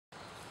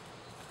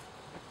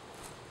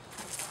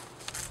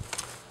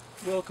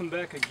Welcome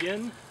back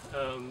again.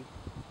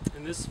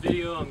 In this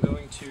video I'm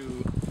going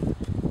to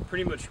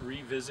pretty much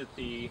revisit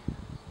the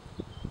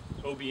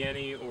Obi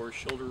Ani or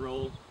shoulder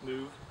roll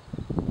move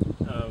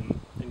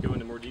and go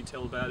into more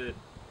detail about it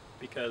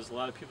because a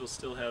lot of people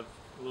still have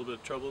a little bit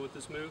of trouble with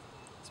this move,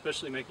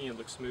 especially making it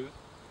look smooth.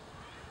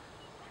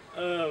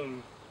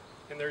 And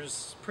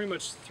there's pretty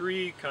much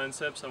three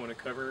concepts I want to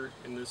cover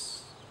in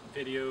this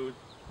video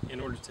in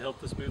order to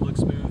help this move look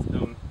smooth.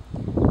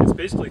 It's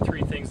basically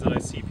three things that I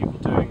see people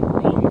doing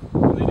wrong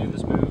when they do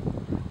this move,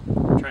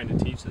 or trying to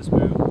teach this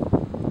move.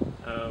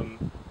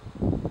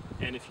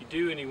 And if you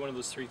do any one of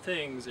those three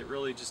things, it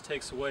really just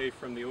takes away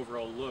from the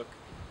overall look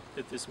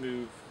that this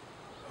move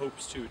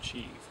hopes to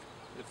achieve,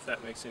 if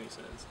that makes any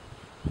sense.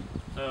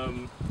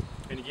 And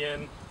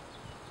again,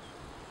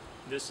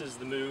 this is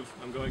the move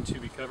I'm going to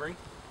be covering.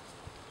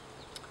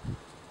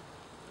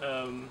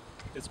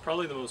 It's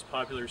probably the most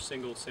popular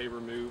single saber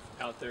move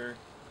out there.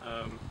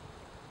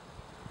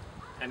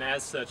 And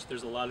as such,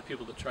 there's a lot of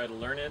people that try to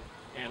learn it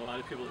and a lot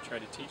of people that try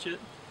to teach it.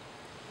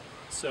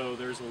 So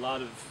there's a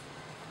lot of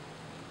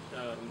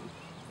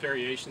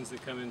variations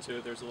that come into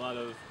it. There's a lot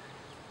of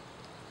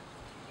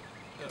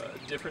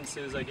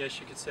differences, I guess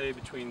you could say,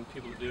 between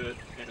people that do it,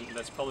 and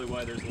that's probably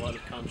why there's a lot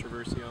of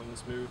controversy on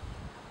this move.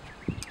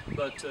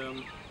 But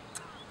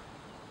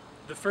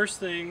the first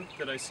thing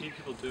that I see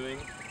people doing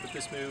with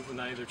this move when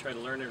they either try to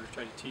learn it or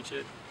try to teach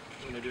it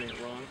when they're doing it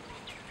wrong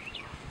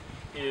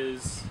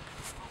is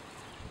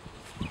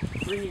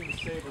bringing the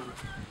saber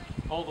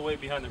all the way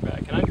behind their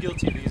back. And I'm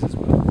guilty of these as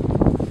well.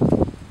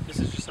 This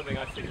is just something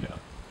I figured out.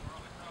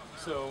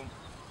 So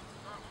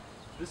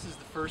this is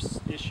the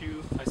first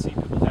issue I see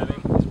people having,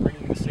 is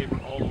bringing the saber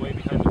all the way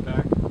behind their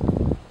back,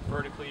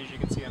 vertically, as you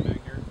can see I'm doing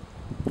here.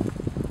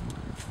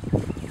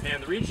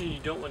 And the reason you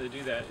don't want to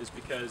do that is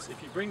because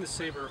if you bring the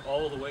saber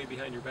all the way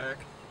behind your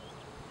back,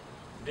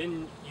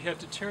 then you have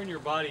to turn your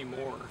body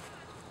more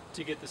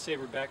to get the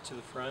saber back to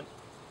the front.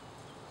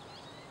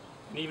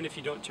 And even if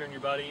you don't turn your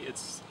body,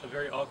 it's a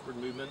very awkward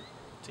movement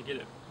to get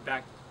it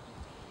back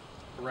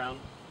around.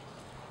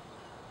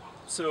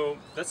 So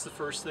that's the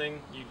first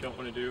thing you don't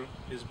want to do,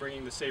 is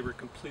bringing the saber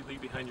completely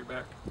behind your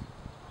back.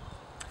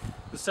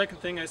 The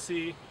second thing I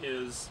see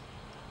is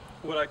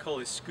what I call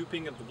a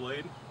scooping of the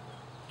blade.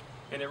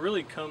 And it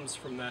really comes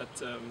from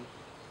that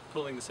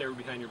pulling the saber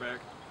behind your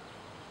back.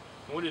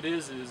 And what it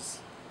is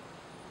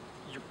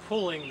you're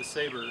pulling the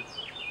saber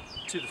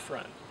to the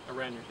front,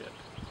 around your hip.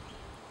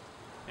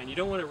 And you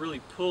don't want to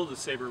really pull the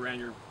saber around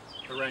your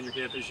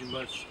hip as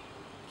much.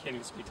 Can't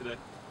even speak to that.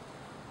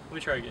 Let me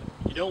try again.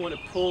 You don't want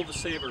to pull the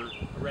saber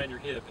around your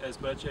hip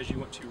as much as you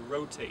want to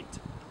rotate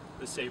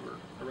the saber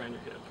around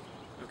your hip.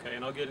 Okay,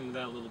 and I'll get into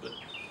that a little bit.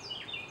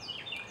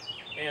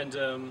 And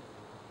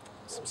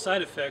some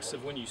side effects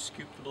of when you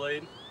scoop the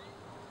blade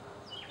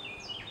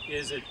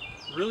is it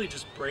really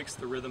just breaks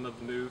the rhythm of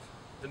the move.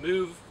 The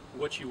move,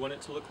 what you want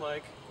it to look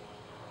like,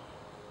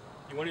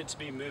 you want it to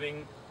be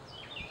moving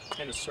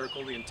in a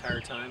circle the entire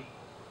time.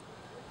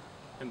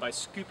 And by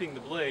scooping the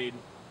blade,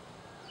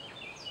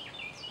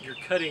 you're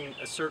cutting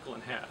a circle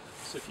in half.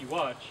 So if you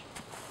watch,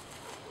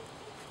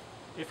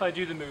 if I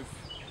do the move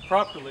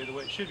properly, the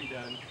way it should be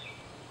done,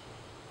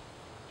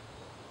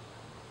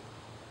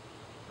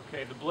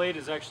 okay, the blade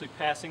is actually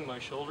passing my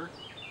shoulder.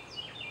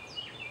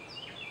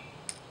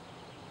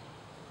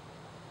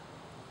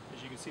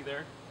 As you can see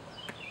there.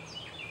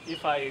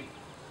 If I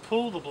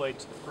pull the blade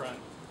to the front,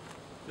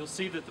 you'll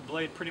see that the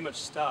blade pretty much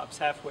stops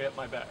halfway up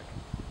my back.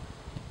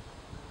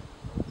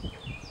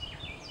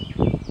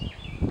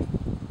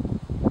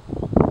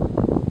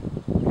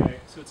 Okay,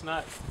 so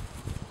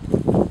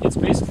it's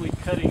basically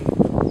cutting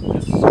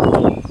this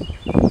circle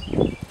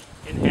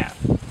in half.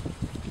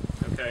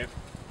 Okay,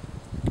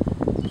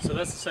 so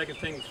that's the second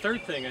thing. The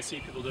third thing I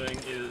see people doing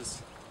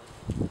is,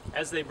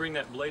 as they bring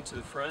that blade to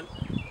the front,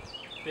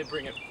 they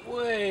bring it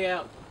way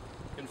out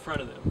in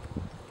front of them.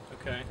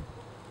 Okay,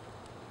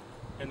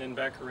 and then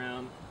back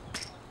around,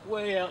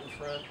 way out in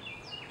front,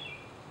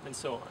 and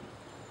so on.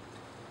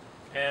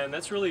 And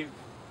there's really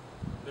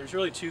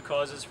two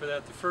causes for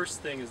that. The first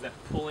thing is that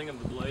pulling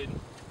of the blade.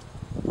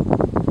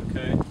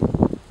 Okay,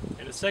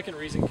 and the second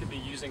reason could be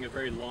using a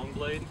very long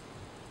blade.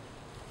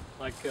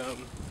 Like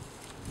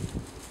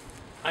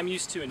I'm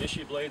used to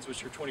initiate blades,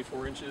 which are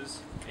 24 inches,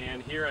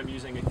 and here I'm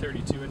using a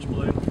 32-inch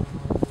blade.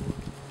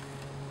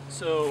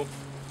 So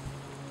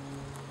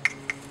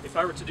if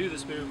I were to do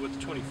this move with a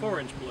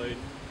 24-inch blade,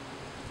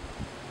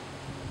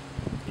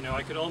 you know,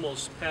 I could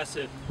almost pass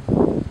it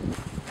in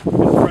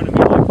front of me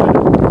like that.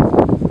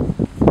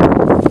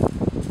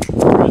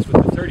 Whereas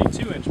with the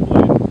 32-inch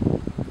blade,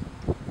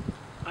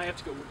 I have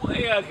to go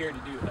way out here to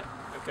do that.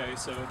 Okay,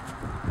 so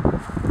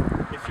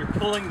if you're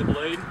pulling the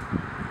blade,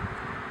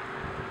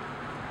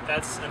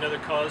 that's another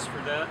cause for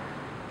that,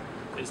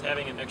 is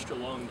having an extra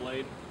long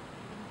blade.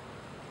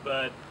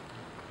 But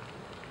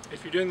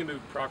if you're doing the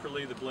move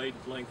properly, the blade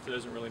length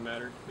doesn't really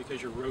matter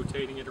because you're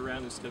rotating it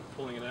around instead of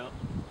pulling it out.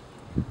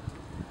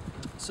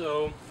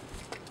 So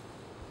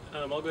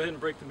I'll go ahead and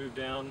break the move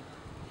down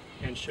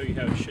and show you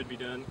how it should be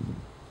done,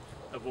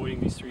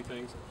 avoiding these three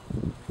things.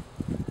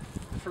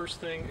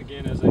 first thing,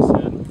 again, as I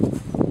said,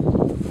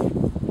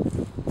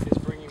 is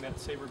bringing that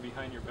saber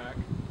behind your back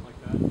like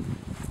that.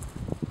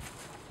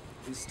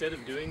 Instead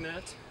of doing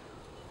that,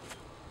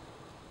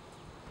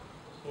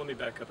 let me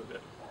back up a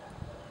bit.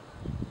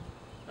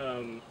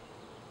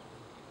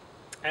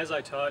 As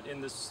I taught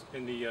in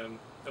the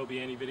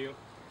Obi Ani video,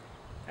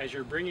 as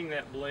you're bringing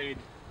that blade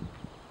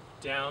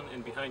down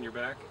and behind your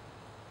back,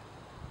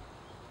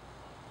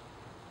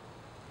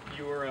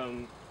 you're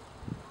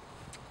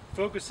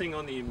focusing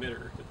on the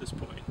emitter at this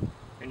point,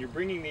 and you're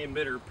bringing the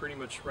emitter pretty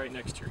much right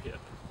next to your hip,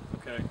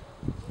 okay?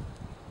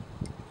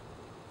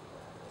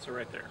 So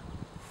right there.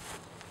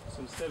 So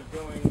instead of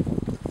going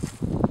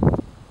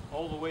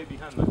all the way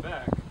behind my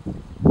back,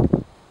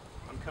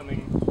 I'm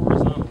coming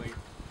horizontally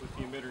with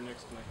the emitter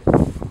next to my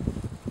hip.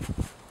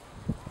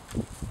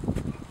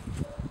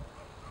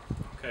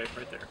 Okay,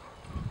 right there.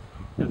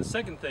 Now the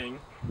second thing,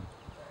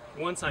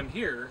 once I'm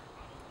here,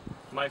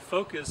 my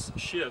focus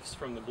shifts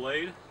from the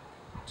blade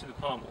to the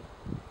pommel.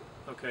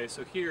 Okay,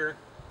 so here,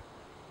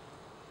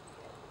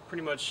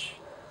 pretty much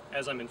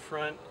as I'm in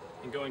front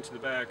and going to the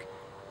back,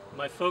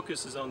 my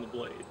focus is on the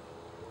blade,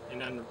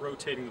 and I'm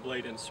rotating the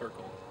blade in a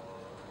circle.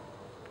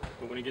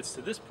 But when it gets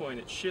to this point,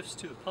 it shifts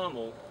to the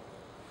pommel,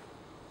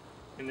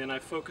 and then I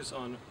focus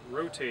on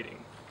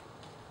rotating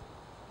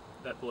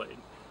that blade,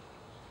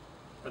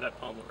 or that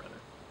pommel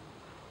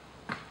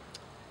rather.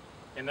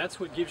 And that's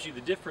what gives you the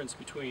difference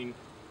between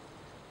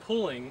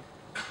pulling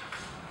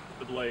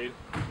the blade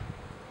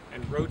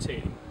and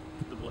rotating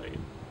the blade,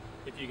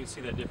 if you can see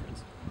that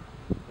difference.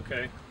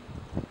 Okay?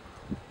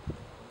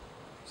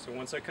 So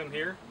once I come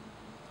here,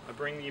 I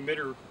bring the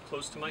emitter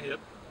close to my hip,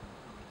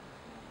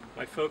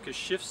 my focus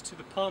shifts to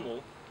the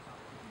pommel,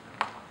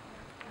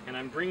 and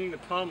I'm bringing the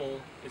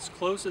pommel as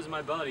close as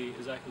my body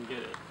as I can get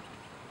it.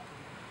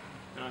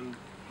 And I'm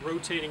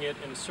rotating it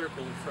in a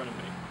circle in front of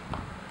me.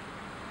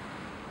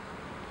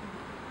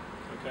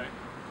 Okay?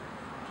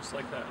 Just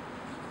like that.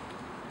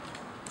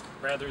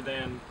 Rather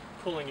than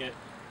pulling it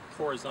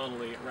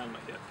horizontally around my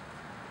hip.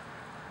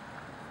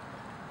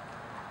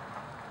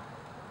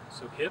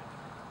 So hip,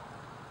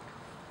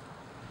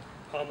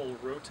 pommel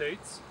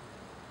rotates.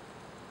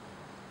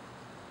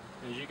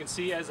 And as you can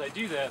see, as I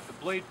do that, the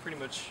blade pretty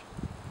much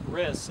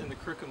rests in the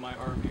crook of my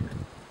arm here.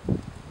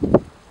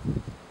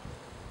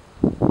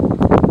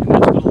 And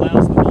that's what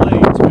allows the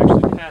blade to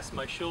actually pass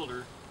my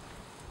shoulder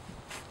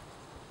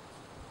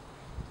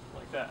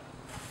like that.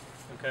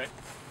 Okay?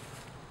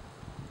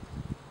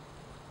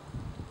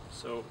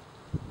 So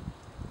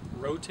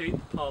rotate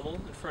the pommel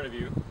in front of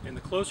you, and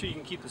the closer you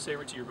can keep the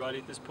saber to your body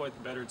at this point,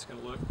 the better it's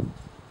going to look.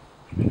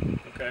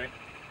 Okay?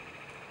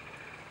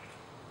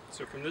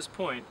 So from this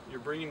point,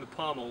 you're bringing the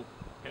pommel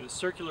in a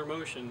circular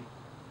motion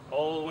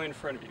all the way in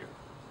front of you.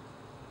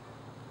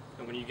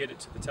 And when you get it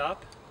to the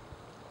top,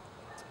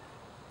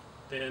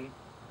 then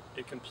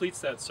it completes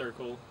that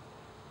circle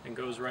and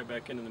goes right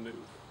back into the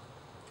move.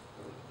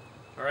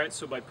 Alright,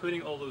 so by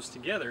putting all those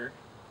together,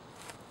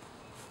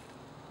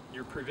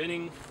 you're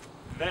preventing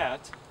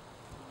that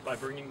by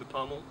bringing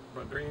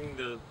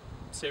the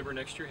saber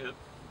next to your hip.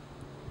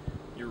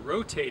 You're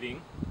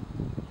rotating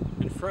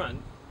in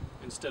front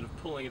instead of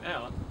pulling it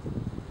out,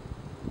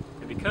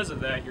 and because of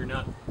that, you're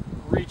not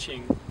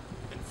reaching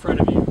in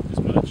front of you as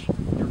much.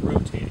 You're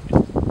rotating it.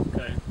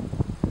 Okay.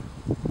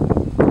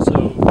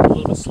 So a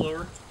little bit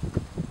slower.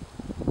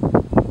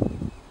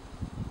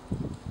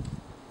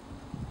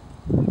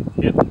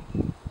 Hip.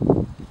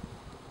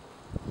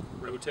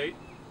 Rotate.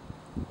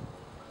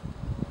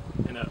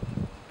 And up.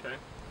 Okay.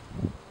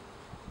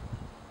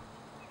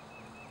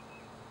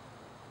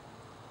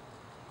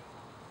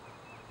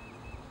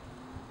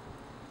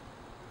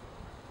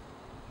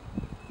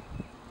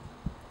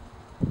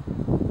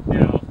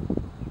 Now,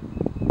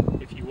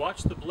 if you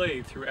watch the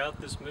blade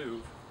throughout this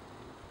move,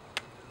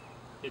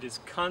 it is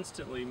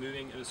constantly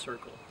moving in a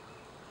circle.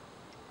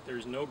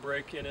 There's no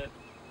break in it.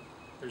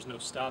 There's no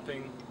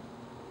stopping.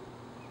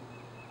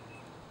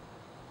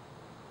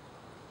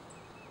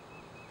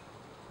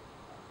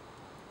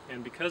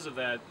 And because of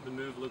that, the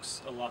move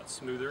looks a lot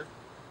smoother.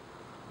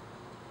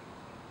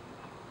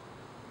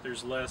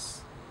 There's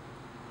less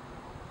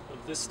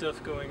of this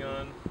stuff going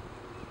on.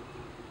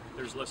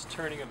 There's less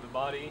turning of the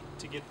body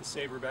to get the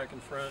saber back in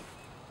front.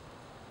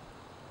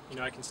 You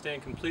know, I can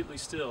stand completely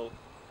still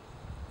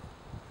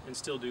and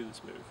still do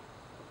this move.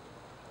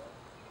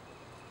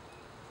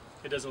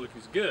 It doesn't look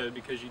as good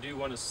because you do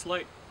want a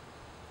slight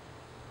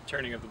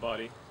turning of the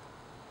body,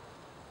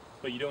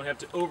 but you don't have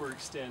to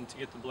overextend to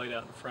get the blade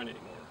out in front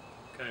anymore.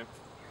 Okay.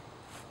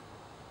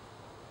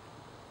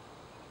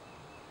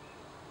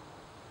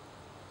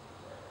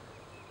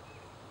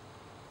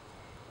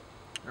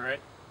 All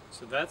right.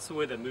 So that's the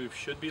way that move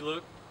should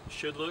look.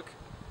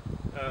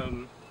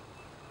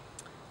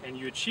 And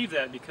you achieve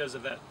that because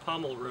of that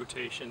pommel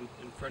rotation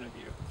in front of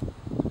you.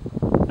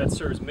 That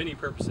serves many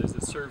purposes.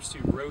 It serves to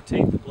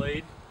rotate the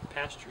blade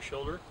past your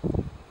shoulder.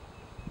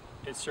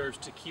 It serves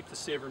to keep the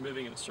saber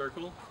moving in a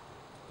circle,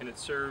 and it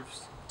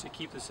serves to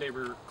keep the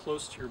saber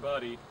close to your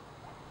body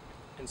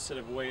instead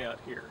of way out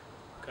here.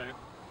 Okay.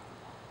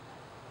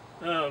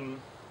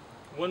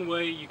 One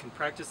way you can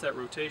practice that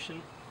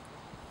rotation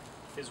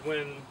is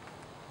when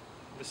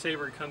the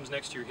saber comes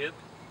next to your hip.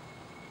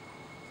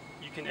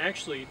 You can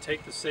actually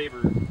take the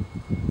saber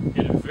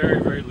in a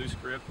very, very loose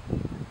grip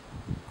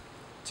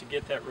to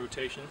get that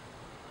rotation.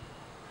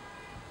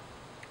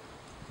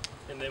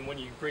 And then when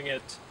you bring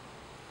it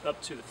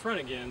up to the front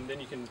again, then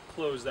you can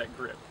close that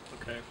grip,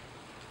 okay?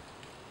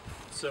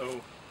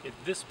 So at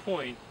this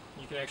point,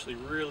 you can actually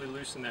really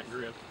loosen that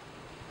grip,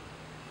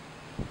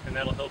 and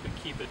that'll help it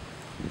keep it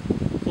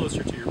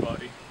closer to your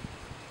body.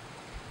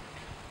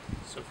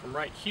 So from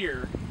right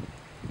here,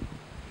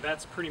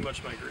 that's pretty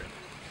much my grip,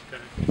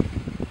 okay?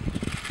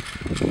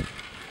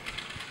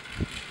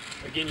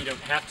 Again, you don't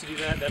have to do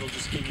that. That'll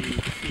just give you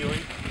the feeling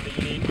that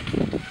you need.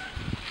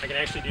 I can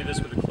actually do this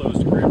with a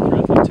closed grip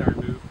throughout the entire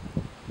move.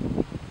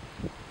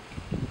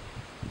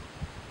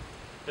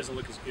 It doesn't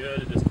look as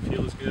good, it doesn't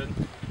feel as good.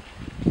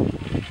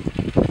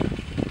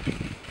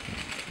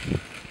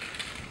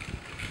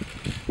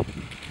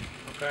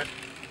 Okay?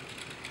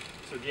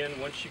 So again,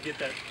 once you get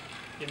that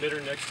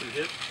emitter next to the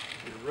hip,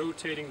 you're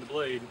rotating the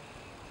blade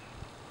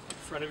in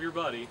front of your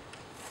body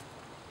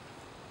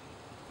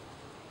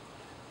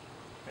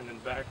and then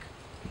back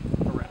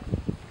around.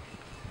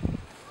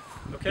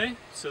 Okay,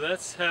 so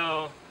that's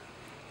how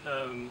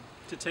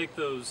to take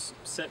those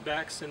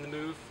setbacks in the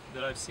move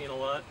that I've seen a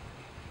lot,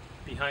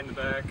 behind the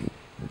back,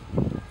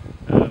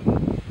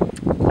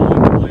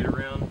 pulling the blade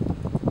around,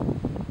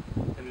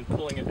 and then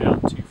pulling it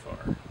out too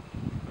far.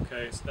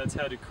 Okay, so that's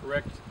how to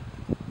correct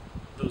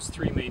those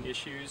three main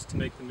issues to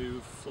make the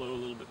move flow a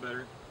little bit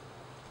better.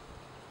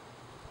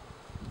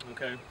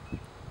 Okay,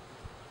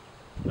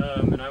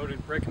 and I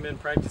would recommend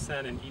practice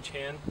that in each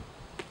hand,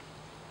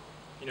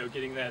 you know,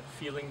 getting that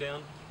feeling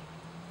down,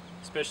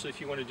 especially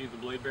if you want to do the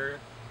blade barrier,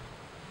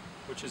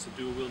 which is a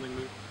dual wielding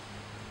move.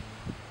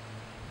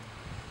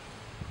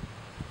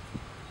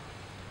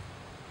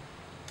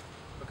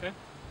 Okay,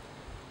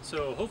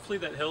 so hopefully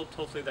that helped.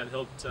 Hopefully that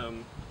helped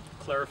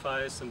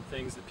clarify some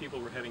things that people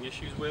were having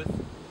issues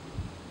with.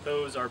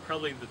 Those are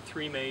probably the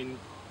three main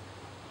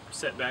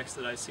setbacks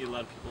that I see a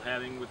lot of people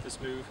having with this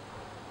move,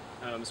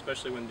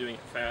 especially when doing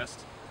it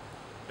fast.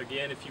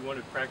 Again, if you want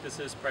to practice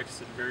this, practice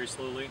it very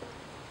slowly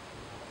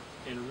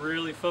and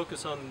really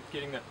focus on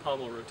getting that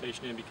pommel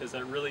rotation in, because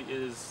that really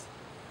is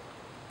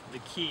the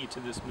key to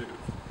this move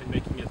and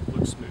making it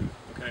look smooth,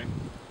 okay?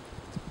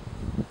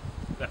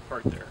 That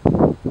part there,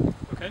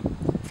 okay?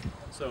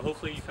 So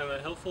hopefully you found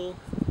that helpful,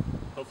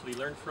 hopefully you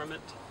learned from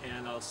it,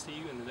 and I'll see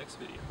you in the next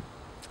video.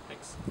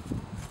 Thanks.